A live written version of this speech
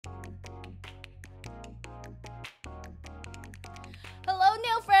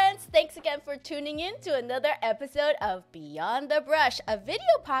Thanks again for tuning in to another episode of Beyond the Brush, a video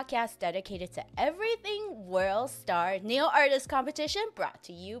podcast dedicated to everything World Star Nail Artist Competition, brought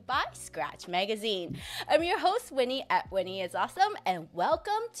to you by Scratch Magazine. I'm your host, Winnie at Winnie is Awesome, and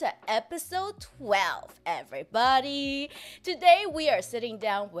welcome to episode 12, everybody. Today we are sitting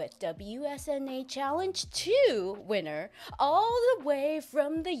down with WSNA Challenge 2 winner, all the way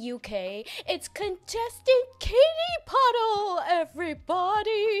from the UK. It's contestant Katy Pottle,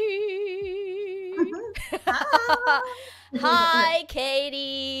 everybody. Hi,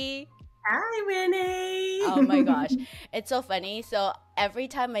 Katy. Hi, Winnie. Oh my gosh, it's so funny. So every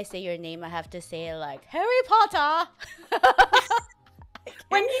time I say your name, I have to say it like Harry Potter.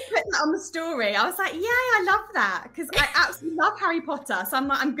 When you put that on the story, I was like, yeah, I love that, because I absolutely love Harry Potter. So I'm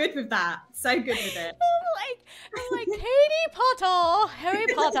like, I'm good with that. So good with it. I'm like Katy Pottle, Harry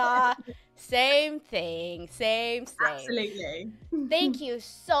Potter. Same thing, same. Absolutely. Thank you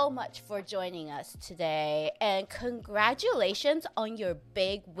so much for joining us today, and congratulations on your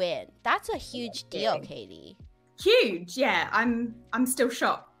big win. That's a huge deal, Katy. Huge, yeah. I'm still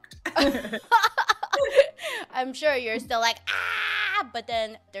shocked. I'm sure you're still like, but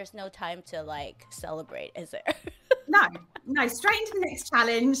then there's no time to like celebrate, is there? No, straight into the next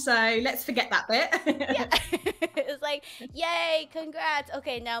challenge, so let's forget that bit. Yeah. It's like, yay, congrats.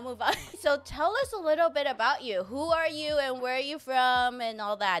 Okay, now move on. So tell us a little bit about you. Who are you and where are you from and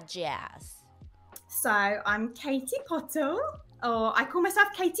all that jazz? So I'm Katy Pottle, or I call myself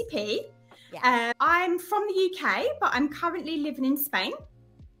Katy P. Yeah. I'm from the UK, but I'm currently living in Spain.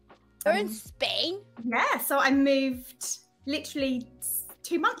 You're in Spain? Yeah, so I moved literally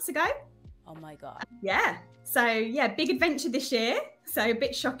 2 months ago. Oh my God. Yeah. So yeah, big adventure this year. So a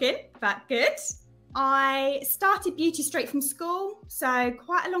bit shocking, but good. I started beauty straight from school. So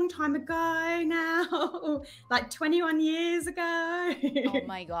quite a long time ago now, like 21 years ago. Oh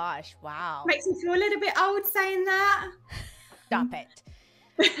my gosh. Wow. Makes me feel a little bit old saying that. Stop it.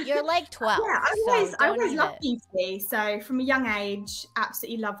 You're like 12. Yeah, I always loved beauty. So from a young age,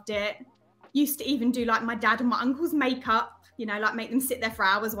 absolutely loved it. Used to even do like my dad and my uncle's makeup. You know, like make them sit there for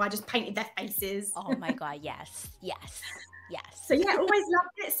hours while I just painted their faces. Oh my God, yes. So yeah, always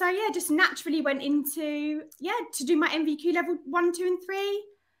loved it. So yeah, just naturally went into, to do my MVQ level 1, 2 and 3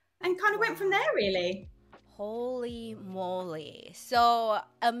 and kind of went from there really. Holy moly. So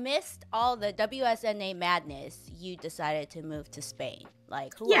amidst all the WSNA madness, you decided to move to Spain.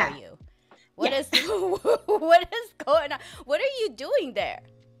 Like, who are you? What is going on? What are you doing there?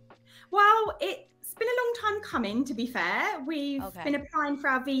 Well, it's been a long time coming, to be fair. We've been applying for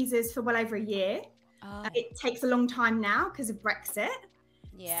our visas for well over a year. Oh. It takes a long time now because of Brexit.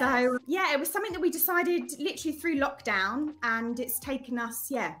 Yes. So, yeah, it was something that we decided literally through lockdown, and it's taken us,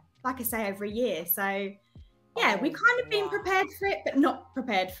 like I say, over a year. So, yeah, we kind of been prepared for it, but not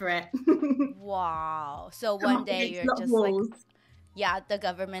prepared for it. Wow. So one day you're just walls. like, the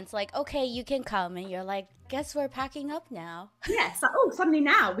government's like, okay, you can come. And you're like, guess we're packing up now. Yeah, so, suddenly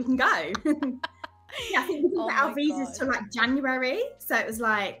now we can go. I think we didn't get our visas till like January. So it was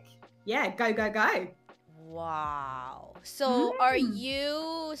like, go. Wow. So are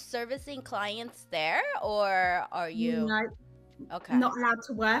you servicing clients there, or are you? No. Okay. Not allowed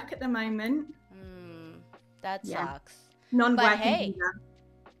to work at the moment. That sucks. Non-working.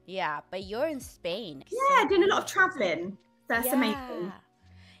 But you're in Spain. Yeah, doing a lot of traveling. That's amazing.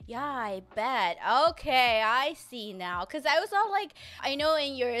 Yeah, I bet. Okay, I see now. Because I was all like, I know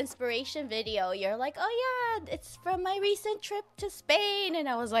in your inspiration video, you're like, oh yeah, it's from my recent trip to Spain. And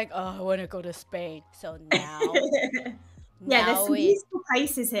I was like, oh, I want to go to Spain. So now. There's some beautiful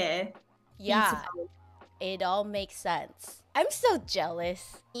places here. Yeah, beautiful. It all makes sense. I'm so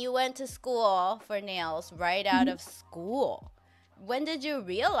jealous. You went to school for nails right out of school. When did you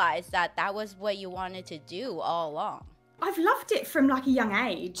realize that that was what you wanted to do all along? I've loved it from like a young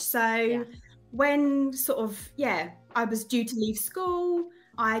age. So when I was due to leave school,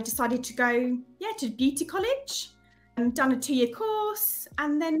 I decided to go, to beauty college and done a 2-year course,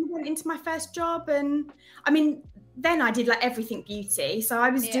 and then went into my first job. And I mean, then I did like everything beauty. So I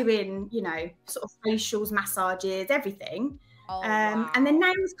was doing, sort of facials, massages, everything. And then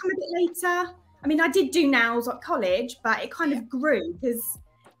nails come a bit later. I mean, I did do nails at college, but it kind of grew because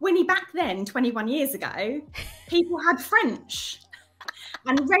Winnie, back then, 21 years ago, people had French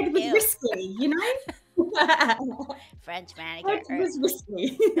and red was risky, you know? French manicure. Red was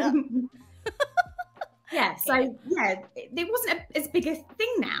risky. It wasn't as big a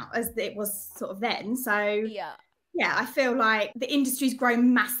thing now as it was sort of then. So I feel like the industry's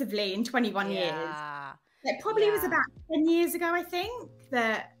grown massively in 21 years. It probably was about 10 years ago, I think,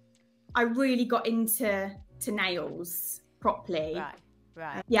 that I really got into nails properly. Right.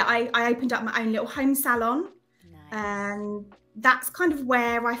 Right. Yeah, I opened up my own little home salon. Nice. And that's kind of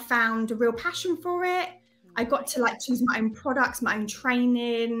where I found a real passion for it. I got to like choose my own products, my own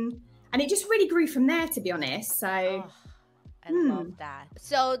training, and it just really grew from there, to be honest. So I love that.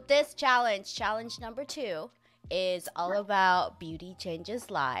 So this challenge number 2 is all about beauty changes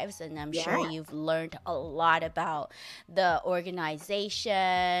lives, and I'm sure you've learned a lot about the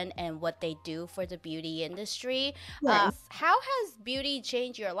organization and what they do for the beauty industry. How has beauty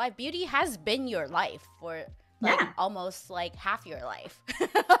changed your life? Beauty has been your life for almost like half your life.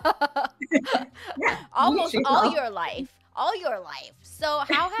 Almost all your life. So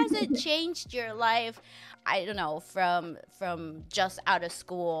how has it changed your life, I don't know, from just out of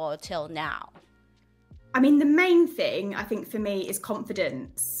school till now? I mean, the main thing I think for me is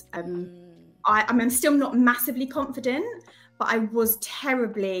confidence. I'm still not massively confident, but I was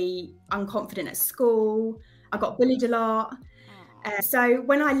terribly unconfident at school. I got bullied a lot. So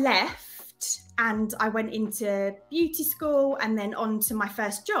when I left and I went into beauty school and then on to my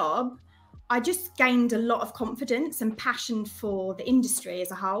first job, I just gained a lot of confidence and passion for the industry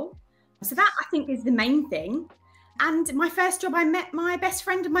as a whole. So that, I think, is the main thing. And my first job, I met my best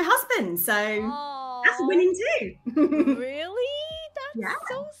friend and my husband. So that's a winning too. Really? That's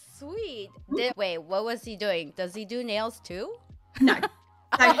so sweet. Wait, what was he doing? Does he do nails too? No.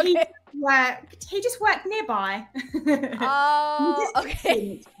 So he just worked nearby. Oh,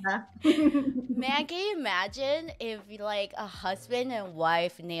 okay. Man, can you imagine if like a husband and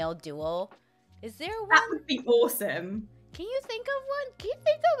wife nail duo? Is there one? That would be awesome. Can you think of one? Can you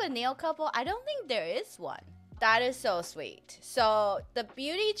think of a nail couple? I don't think there is one. That is so sweet. So the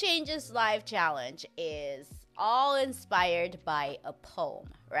Beauty Changes Life Challenge is all inspired by a poem,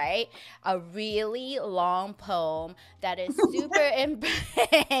 right? A really long poem that is super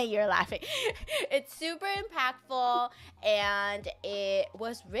you're laughing. It's super impactful, and it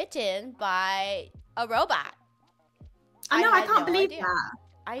was written by a robot. I know, I can't believe that.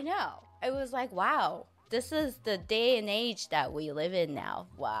 I know. It was like, wow. This is the day and age that we live in now.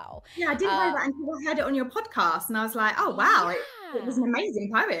 Wow. Yeah, I didn't know that until I heard it on your podcast, and I was like, oh wow, it was an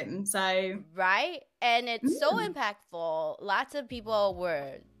amazing poem. So right, and it's so impactful. Lots of people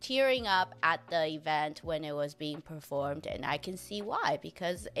were tearing up at the event when it was being performed, and I can see why,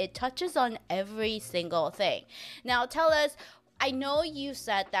 because it touches on every single thing. Now, tell us. I know you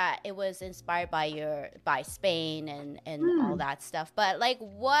said that it was inspired by Spain and all that stuff, but like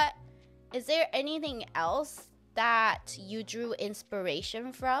what? Is there anything else that you drew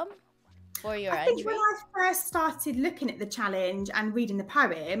inspiration from for your entry? I think when I first started looking at the challenge and reading the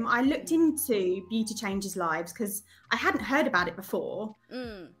poem, I looked into Beauty Changes Lives because I hadn't heard about it before.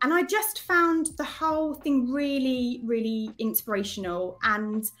 And I just found the whole thing really, really inspirational.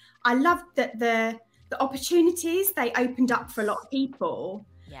 And I loved that the opportunities they opened up for a lot of people.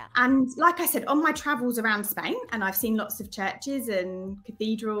 Yeah. And like I said, on my travels around Spain, and I've seen lots of churches and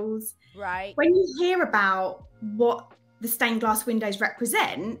cathedrals. Right. When you hear about what the stained glass windows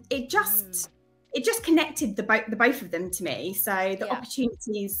represent, it just connected the both of them to me. So the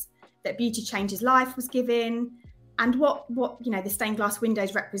opportunities that Beauty Changes Life was given, and what the stained glass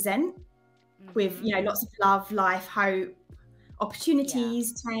windows represent, with lots of love, life, hope,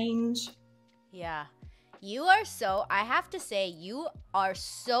 opportunities, change. Yeah. I have to say, you are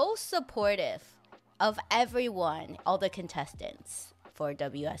so supportive of everyone, all the contestants for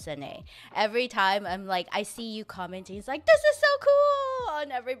WSNA. Every time I'm like, I see you commenting, it's like, this is so cool,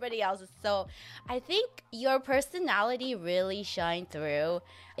 and everybody else is so. I think your personality really shined through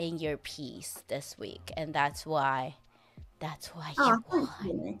in your piece this week, and that's why you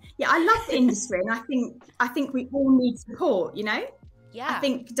won. Yeah, I love the industry, and I think we all need support. Yeah, I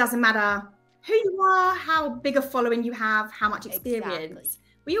think it doesn't matter who you are, how big a following you have, how much experience. Exactly.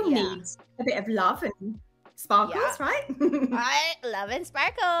 We all need a bit of love and sparkles, right? Right, love and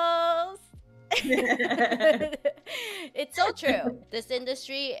sparkles. It's so true. This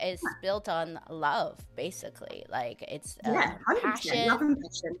industry is built on love, basically. Like it's passion. Love and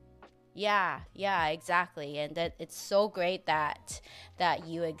passion. Yeah, exactly. And that it's so great that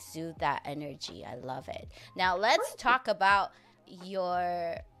you exude that energy. I love it. Now let's talk about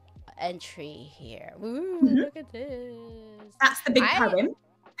your entry here. Ooh, look at this. That's the big poem.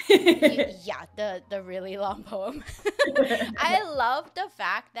 The really long poem. I love the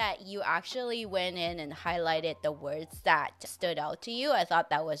fact that you actually went in and highlighted the words that stood out to you. I thought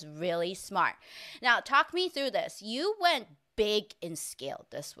that was really smart. Now, talk me through this. You went big in scale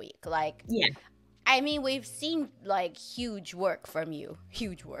this week. Like, I mean, we've seen like huge work from you.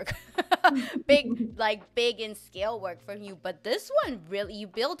 Huge work. big in scale work from you. But this one, really, you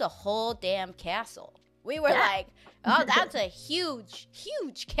built a whole damn castle. We were like, oh, that's a huge,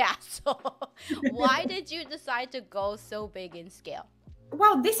 huge castle. Why did you decide to go so big in scale?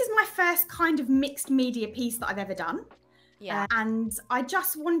 Well, this is my first kind of mixed media piece that I've ever done. Yeah. And I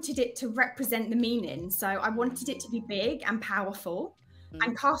just wanted it to represent the meaning. So I wanted it to be big and powerful.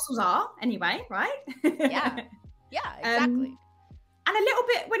 And castles are, anyway, right? Yeah. Yeah, exactly. And a little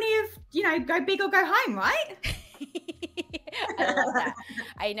bit when you go big or go home, right? I love that.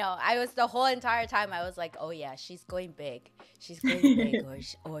 I know. I was the whole entire time I was like, oh yeah, she's going big. She's going big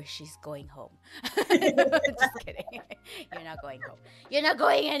or she's going home. Just kidding. You're not going home. You're not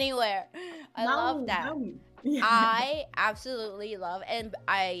going anywhere. I love that. No. Yeah. I absolutely love, and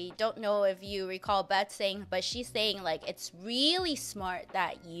I don't know if you recall Beth saying, but she's saying like it's really smart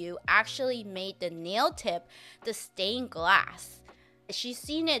that you actually made the nail tip the stained glass. She's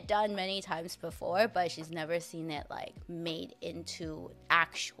seen it done many times before, but she's never seen it like made into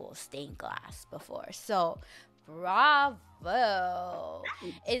actual stained glass before. So bravo.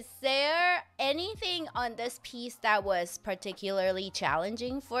 Is there anything on this piece that was particularly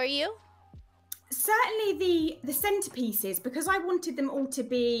challenging for you? Certainly the centerpieces, because I wanted them all to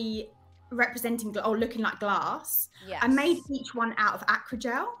be representing or looking like glass. Yes. I made each one out of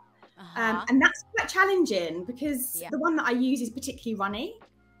acrygel. And that's quite challenging because the one that I use is particularly runny.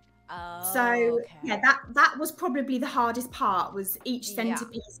 That was probably the hardest part, was each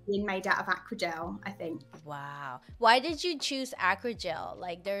centerpiece being made out of acrygel, I think. Wow. Why did you choose acrygel?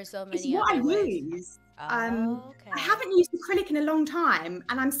 Like there's so many it's what other I ways. use. I haven't used acrylic in a long time,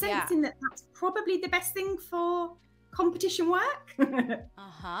 and I'm sensing that that's probably the best thing for competition work. Yeah,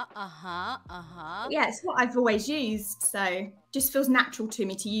 it's what I've always used, so just feels natural to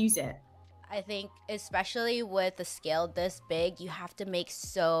me to use it. I think especially with a scale this big, you have to make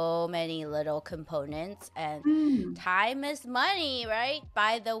so many little components, and time is money, right?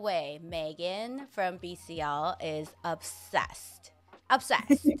 By the way, Megan from BCL is obsessed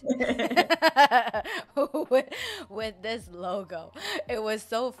with this logo. It was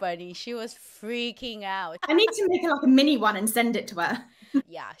so funny. She was freaking out. I need to make like a mini one and send it to her.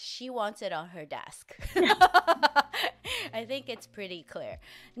 Yeah, she wants it on her desk. I think it's pretty clear.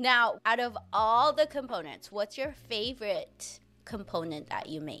 Now, out of all the components, what's your favorite component that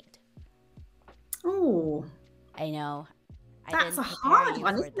you made? Oh, I know. That's a hard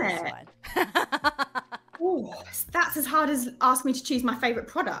one, isn't it? Oh, that's as hard as asking me to choose my favorite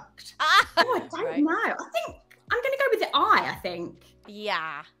product. I don't know. I think I'm going to go with the eye, I think.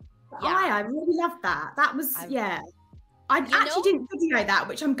 Yeah. Eye, I really love that. That was, I actually didn't video that,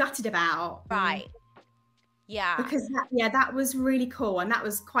 which I'm gutted about. Right. Yeah. Because, that was really cool. And that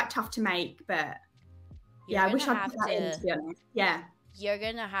was quite tough to make. But, I wish I'd put that in, to be honest. Yeah. You're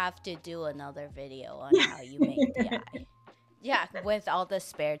going to have to do another video on how you make the eye. Yeah, with all the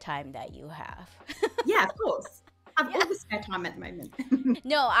spare time that you have. Yeah, of course. I have all the spare time at the moment.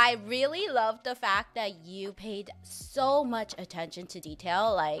 No, I really love the fact that you paid so much attention to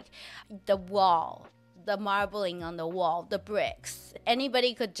detail, like the wall, the marbling on the wall, the bricks.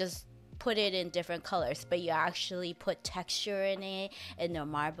 Anybody could just put it in different colors, but you actually put texture in it, and the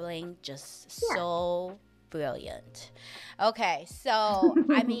marbling just so brilliant. Okay, so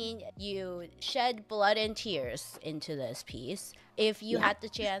I mean, you shed blood and tears into this piece. If you had the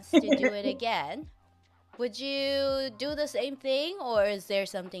chance to do it again, would you do the same thing, or is there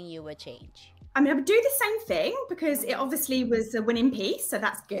something you would change? I mean, I would do the same thing because it obviously was a winning piece, so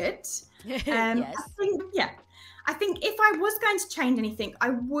that's good. Yes. I think if I was going to change anything, I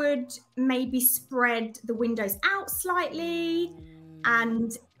would maybe spread the windows out slightly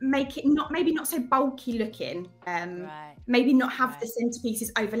and make it maybe not so bulky looking. Maybe not have the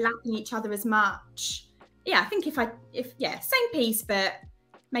centerpieces overlapping each other as much. Yeah, I think if same piece, but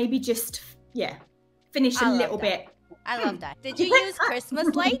maybe just finish a little bit. I love that. Did you use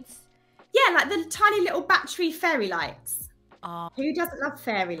Christmas lights? Yeah, like the tiny little battery fairy lights. Oh. Who doesn't love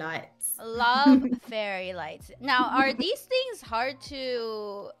fairy lights? Love fairy lights. Now, are these things hard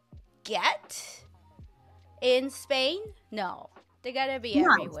to get in Spain? No. They gotta be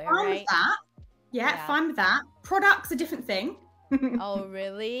everywhere, fine right? With that. Yeah, fine with that. Product's a different thing. Oh,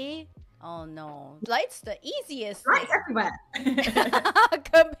 really? Oh, no. Lights the easiest. Lights everywhere.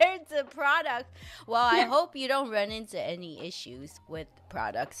 Compared to product. Well, I hope you don't run into any issues with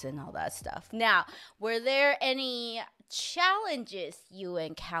products and all that stuff. Now, were there any challenges you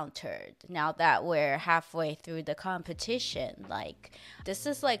encountered now that we're halfway through the competition? Like, this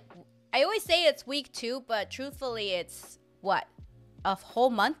is like, I always say it's week 2, but truthfully, it's what? A whole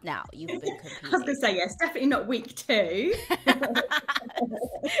month now you've been competing. I was going to say, yes, definitely not week 2.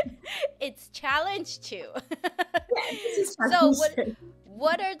 It's challenge 2. This is challenge 2.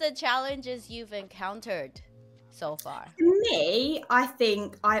 What are the challenges you've encountered so far? For me, I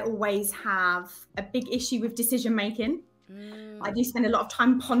think I always have a big issue with decision making. I do spend a lot of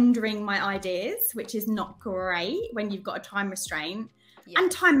time pondering my ideas, which is not great when you've got a time restraint.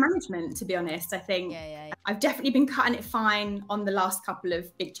 And time management, to be honest. I think I've definitely been cutting it fine on the last couple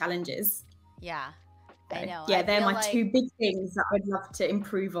of big challenges. Yeah, I know. Yeah, they're my two big things that I'd love to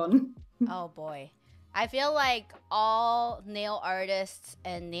improve on. Oh boy. I feel like all nail artists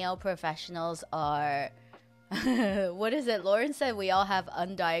and nail professionals are, what is it? Lauren said we all have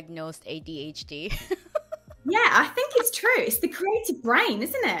undiagnosed ADHD. Yeah, I think it's true. It's the creative brain,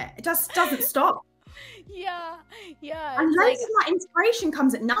 isn't it? It just doesn't stop. Yeah. And loads of my inspiration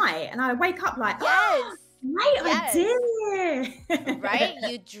comes at night, and I wake up like, yes, great idea. Right?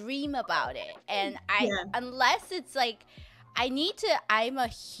 You dream about it. And unless it's like, I'm a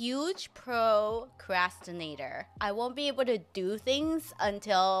huge procrastinator. I won't be able to do things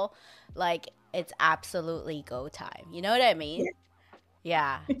until like it's absolutely go time. You know what I mean?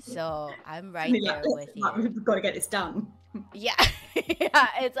 Yeah. So I'm right there with you. We've got to get this done. Yeah. Yeah.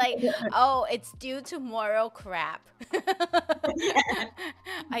 It's like, oh, it's due tomorrow, crap.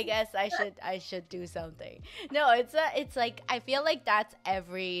 I guess I should do something. No, it's like, I feel like that's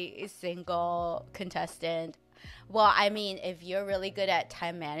every single contestant. Well, I mean, if you're really good at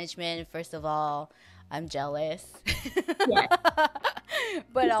time management, first of all, I'm jealous. Yeah.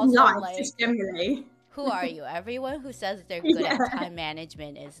 But also, like, just generally. Who are you? Everyone who says they're good at time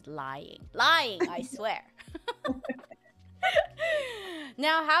management is lying. Lying, I swear.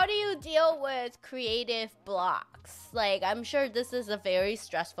 Now, how do you deal with creative blocks? Like, I'm sure this is a very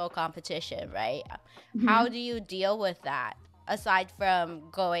stressful competition, right? Mm-hmm. How do you deal with that? Aside from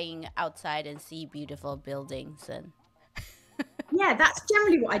going outside and see beautiful buildings and yeah, that's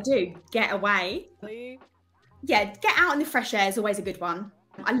generally what I do. Get away. Really? Yeah, get out in the fresh air is always a good one.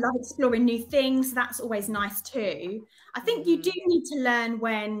 I love exploring new things. So that's always nice too. I think you do need to learn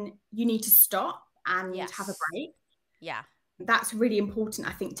when you need to stop and have a break. Yeah. That's really important,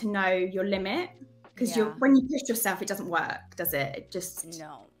 I think, to know your limit. Because when you push yourself, it doesn't work, does it? It just there's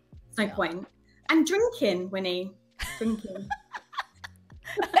no point. And drinking, Winnie. Drinking.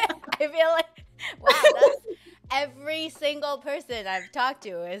 I feel like, wow, that's every single person I've talked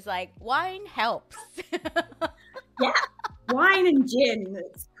to is like, wine helps. Yeah, wine and gin.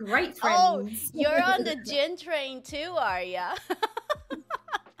 It's great friends. Oh, you're on the gin train too, are ya?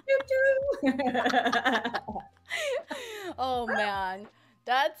 Oh man,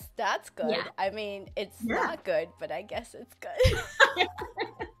 that's good. Yeah. I mean, it's not good, but I guess it's good.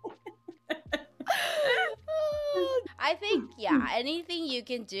 I think, anything you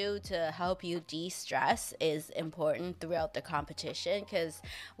can do to help you de-stress is important throughout the competition, because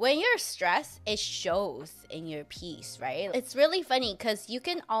when you're stressed, it shows in your piece, right? It's really funny because you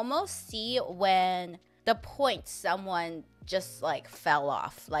can almost see when the point someone just like fell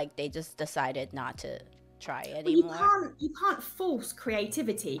off, like they just decided not to try anymore. Well, you can't force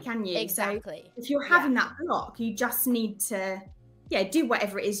creativity, can you? Exactly. So if you're having that block, you just need to do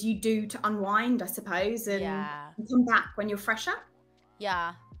whatever it is you do to unwind, I suppose, and come back when you're fresher.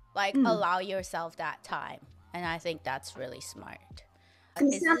 Yeah, like allow yourself that time. And I think that's really smart.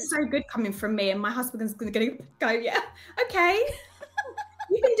 It sounds so good coming from me, and my husband's going to go, yeah, okay.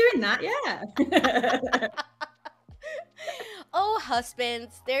 You've been doing that, yeah. Oh,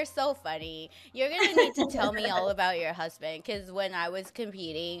 husbands, they're so funny. You're going to need to tell me all about your husband, because when I was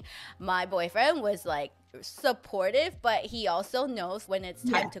competing, my boyfriend was like supportive, but he also knows when it's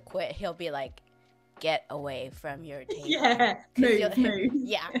time to quit. He'll be like, get away from your table. Yeah, move.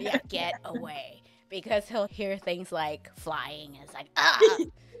 Yeah, get away. Because he'll hear things like flying. And it's like,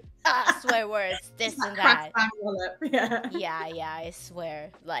 swear words, this and that. Yeah, I swear.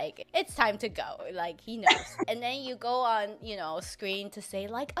 Like, it's time to go. Like, he knows. And then you go on, screen to say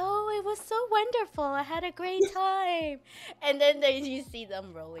like, oh, it was so wonderful. I had a great time. And then you see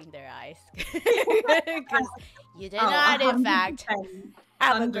them rolling their eyes. Because you did not, in fact,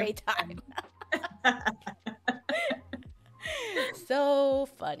 have a great time. So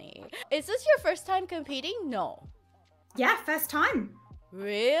funny. Is this your first time competing? No. Yeah, first time.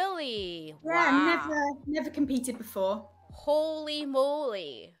 Really? Yeah, wow. never competed before. Holy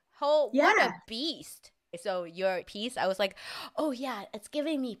moly. What a beast. So your piece, I was like, oh yeah, it's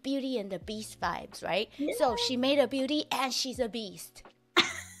giving me Beauty and the Beast vibes, right? Yeah. So she made a beauty and she's a beast.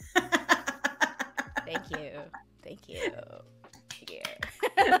 Thank you.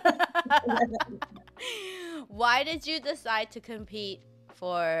 Why did you decide to compete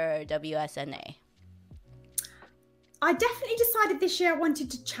for WSNA? I definitely decided this year I wanted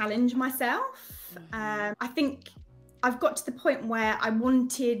to challenge myself. I think I've got to the point where I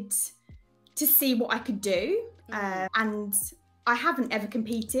wanted to see what I could do, and I haven't ever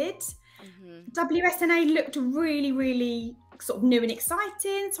competed. WSNA looked really, really sort of new and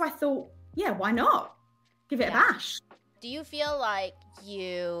exciting, so I thought, yeah, why not? Give it a bash. Do you feel like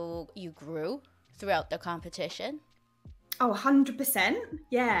you grew throughout the competition? Oh, 100%.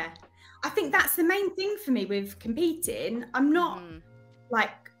 Yeah. I think that's the main thing for me with competing. I'm not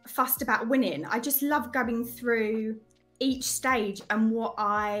like fussed about winning. I just love going through each stage and what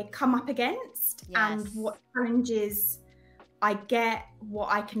I come up against and what challenges I get, what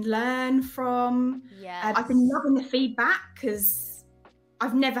I can learn from. I've been loving the feedback because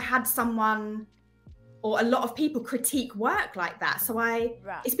I've never had someone or a lot of people critique work like that. So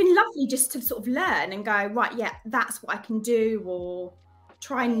it's been lovely just to sort of learn and go, right, yeah, that's what I can do, or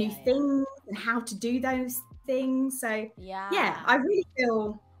try new things and how to do those things. So I really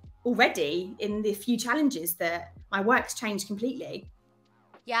feel already in the few challenges that my work's changed completely.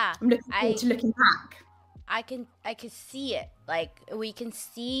 Yeah. I'm looking forward to looking back. I can see it. Like, we can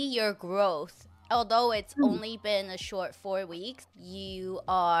see your growth. Although it's only been a short 4 weeks, you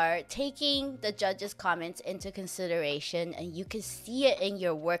are taking the judges' comments into consideration, and you can see it in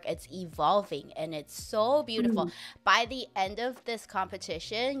your work. It's evolving, and it's so beautiful. By the end of this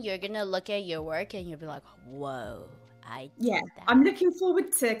competition, you're going to look at your work, and you'll be like, whoa, I did that. I'm looking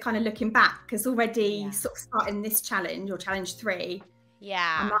forward to kind of looking back, because already sort of starting this challenge, or challenge 3,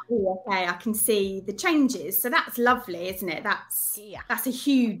 I'm like, oh, okay, I can see the changes. So that's lovely, isn't it? That's a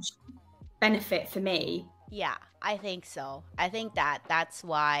huge benefit for me. Yeah, I think so. I think that's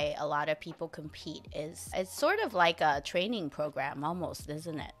why a lot of people compete. It's sort of like a training program almost,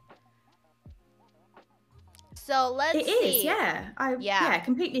 isn't it? So let's see. It is, yeah. I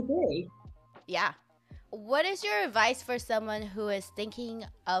completely agree. Yeah. What is your advice for someone who is thinking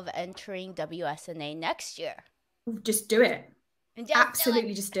of entering WSNA next year? Just do it.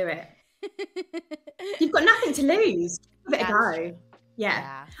 Absolutely, just do it. You've got nothing to lose. Give it a go.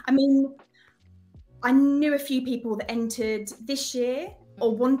 Yeah. I mean, I knew a few people that entered this year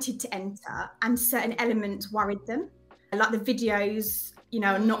or wanted to enter, and certain elements worried them. Like the videos,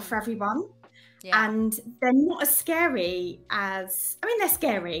 are not for everyone. Yeah. And they're not as scary as, they're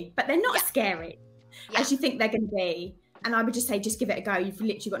scary, but they're not as scary as you think they're going to be. And I would just say, just give it a go. You've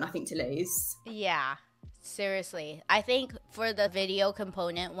literally got nothing to lose. Yeah, seriously. I think for the video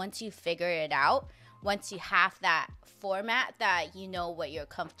component, once you figure it out, once you have that format that you know what you're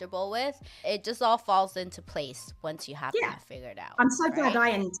comfortable with, it just all falls into place once you have that figured out. I'm so glad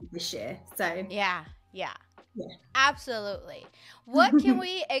I entered this year. So yeah, absolutely. What can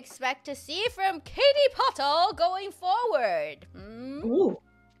we expect to see from Katy Pottle going forward?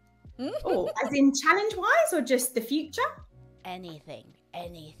 As in challenge wise, or just the future? Anything.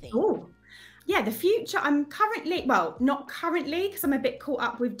 Yeah, the future, I'm currently, well, not currently because I'm a bit caught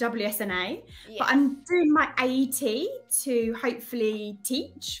up with WSNA, but I'm doing my AET to hopefully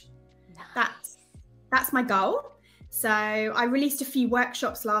teach. Nice. That's my goal. So I released a few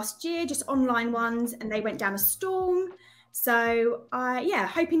workshops last year, just online ones, and they went down a storm. So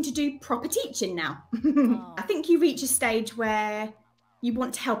hoping to do proper teaching now. I think you reach a stage where you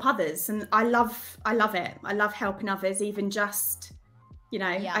want to help others, and I love it. I love helping others, even just,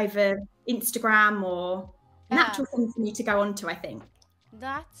 over Instagram, or natural thing for me to go on to, I think.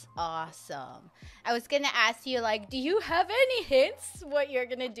 That's awesome. I was going to ask you, do you have any hints what you're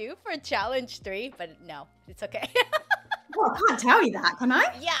going to do for challenge 3? But no, it's okay. Well, I can't tell you that, can I?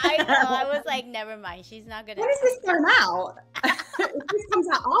 Yeah, I know. I was like, never mind. She's not going to. When is this going out? If this comes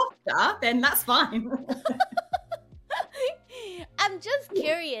out after, then that's fine. I'm just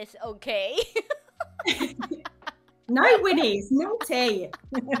curious, okay? No Winnies, naughty.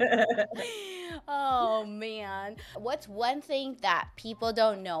 Oh, man. What's one thing that people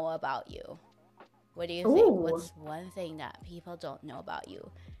don't know about you? What do you think? What's one thing that people don't know about you?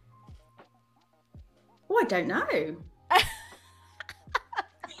 Oh, I don't know. I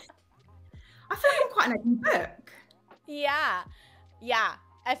feel like I'm quite an open book. Yeah.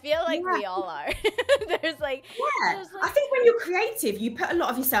 I feel like we all are. There's I think when you're creative, you put a lot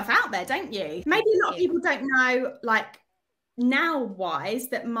of yourself out there, don't you? Maybe a lot of people don't know, now-wise,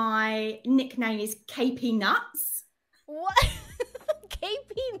 that my nickname is KP Nuts. What?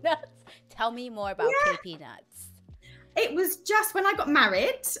 KP Nuts? Tell me more about KP Nuts. It was just when I got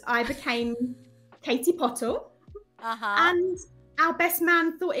married, I became Katy Pottle. And our best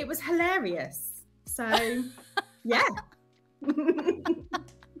man thought it was hilarious. So, yeah.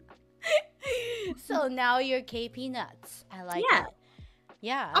 So now you're KP Nuts. I like it.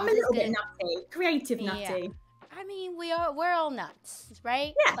 Yeah. I'm a little bit nutty, creative nutty. I mean, we're all nuts,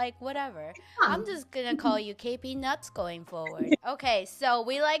 right? Yeah. Like, whatever. I'm just gonna call you KP Nuts going forward. Okay, so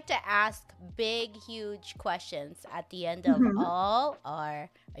we like to ask big, huge questions at the end of all our,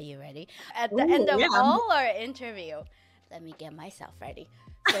 are you ready? At the end of all our interview. Let me get myself ready.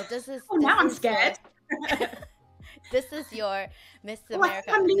 So this is now I'm scared. This is your Miss I America.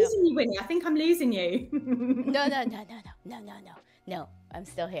 think I'm losing you, Winnie. I think I'm losing you. No, I'm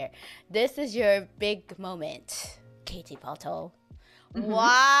still here. This is your big moment, Katy Pottle.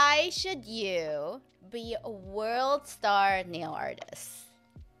 Why should you be a world star nail artist?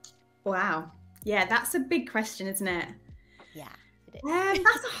 Wow. Yeah, that's a big question, isn't it? Yeah, it is.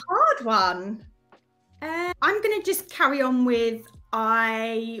 That's a hard one. I'm going to just carry on with,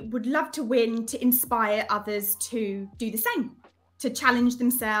 I would love to win to inspire others to do the same, to challenge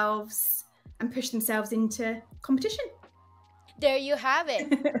themselves and push themselves into competition. There you have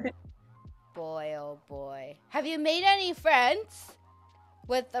it. Boy, oh boy. Have you made any friends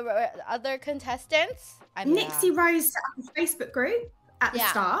with the other contestants? Nixie Rose set up a Facebook group at the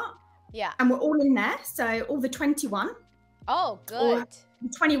start. Yeah. And we're all in there. So all the 21. Oh, good.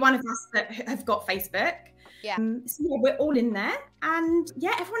 21 of us that have got Facebook. Yeah. So yeah, we're all in there. And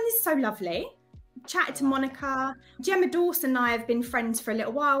yeah, everyone is so lovely. Chatted to Monica. Gemma Dawson and I have been friends for a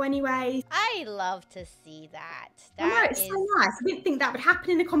little while anyway. I love to see that. I know, it's so nice. I didn't think that would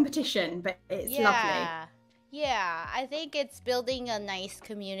happen in a competition, but it's lovely. Yeah, I think it's building a nice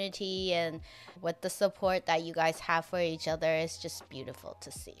community, and with the support that you guys have for each other is just beautiful to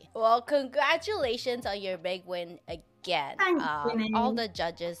see. Well, congratulations on your big win again. Thanks, all the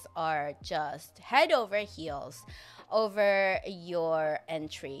judges are just head over heels over your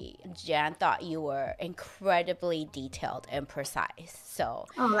entry. Jan thought you were incredibly detailed and precise. So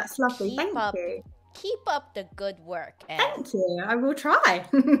that's lovely. Thank you. Keep up the good work. Thank you. I will try.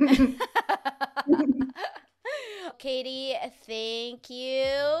 Katy, thank you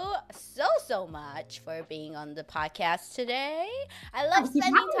so much for being on the podcast today. I love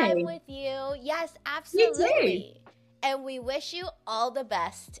spending time with you. Yes, absolutely. You too. And we wish you all the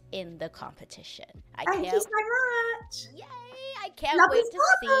best in the competition. Thank you so much. Yay! I can't wait to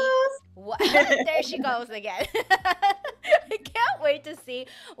see what there she goes again. I can't wait to see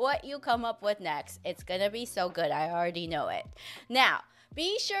what you come up with next. It's gonna be so good. I already know it. Now,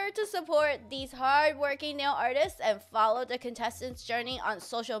 be sure to support these hard-working nail artists and follow the contestants' journey on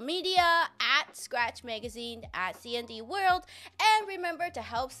social media at Scratch Magazine, at CND World. And remember to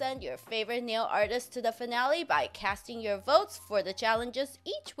help send your favorite nail artist to the finale by casting your votes for the challenges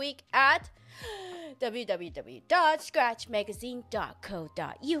each week at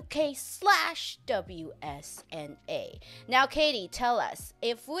www.scratchmagazine.co.uk/WSNA. Now, Katy, tell us,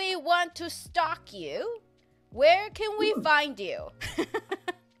 if we want to stalk you, where can we find you?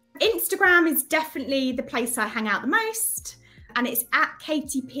 Instagram is definitely the place I hang out the most. And it's at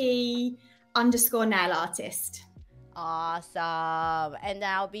KTP_nail artist. Awesome. And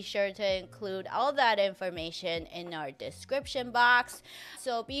now be sure to include all that information in our description box.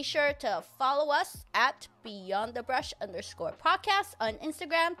 So be sure to follow us at BeyondTheBrush_podcast on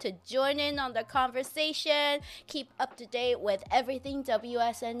Instagram to join in on the conversation. Keep up to date with everything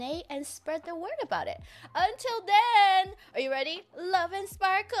WSNA and spread the word about it. Until then, are you ready? Love and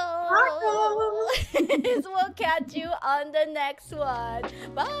sparkle. We'll catch you on the next one.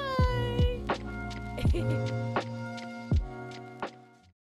 Bye.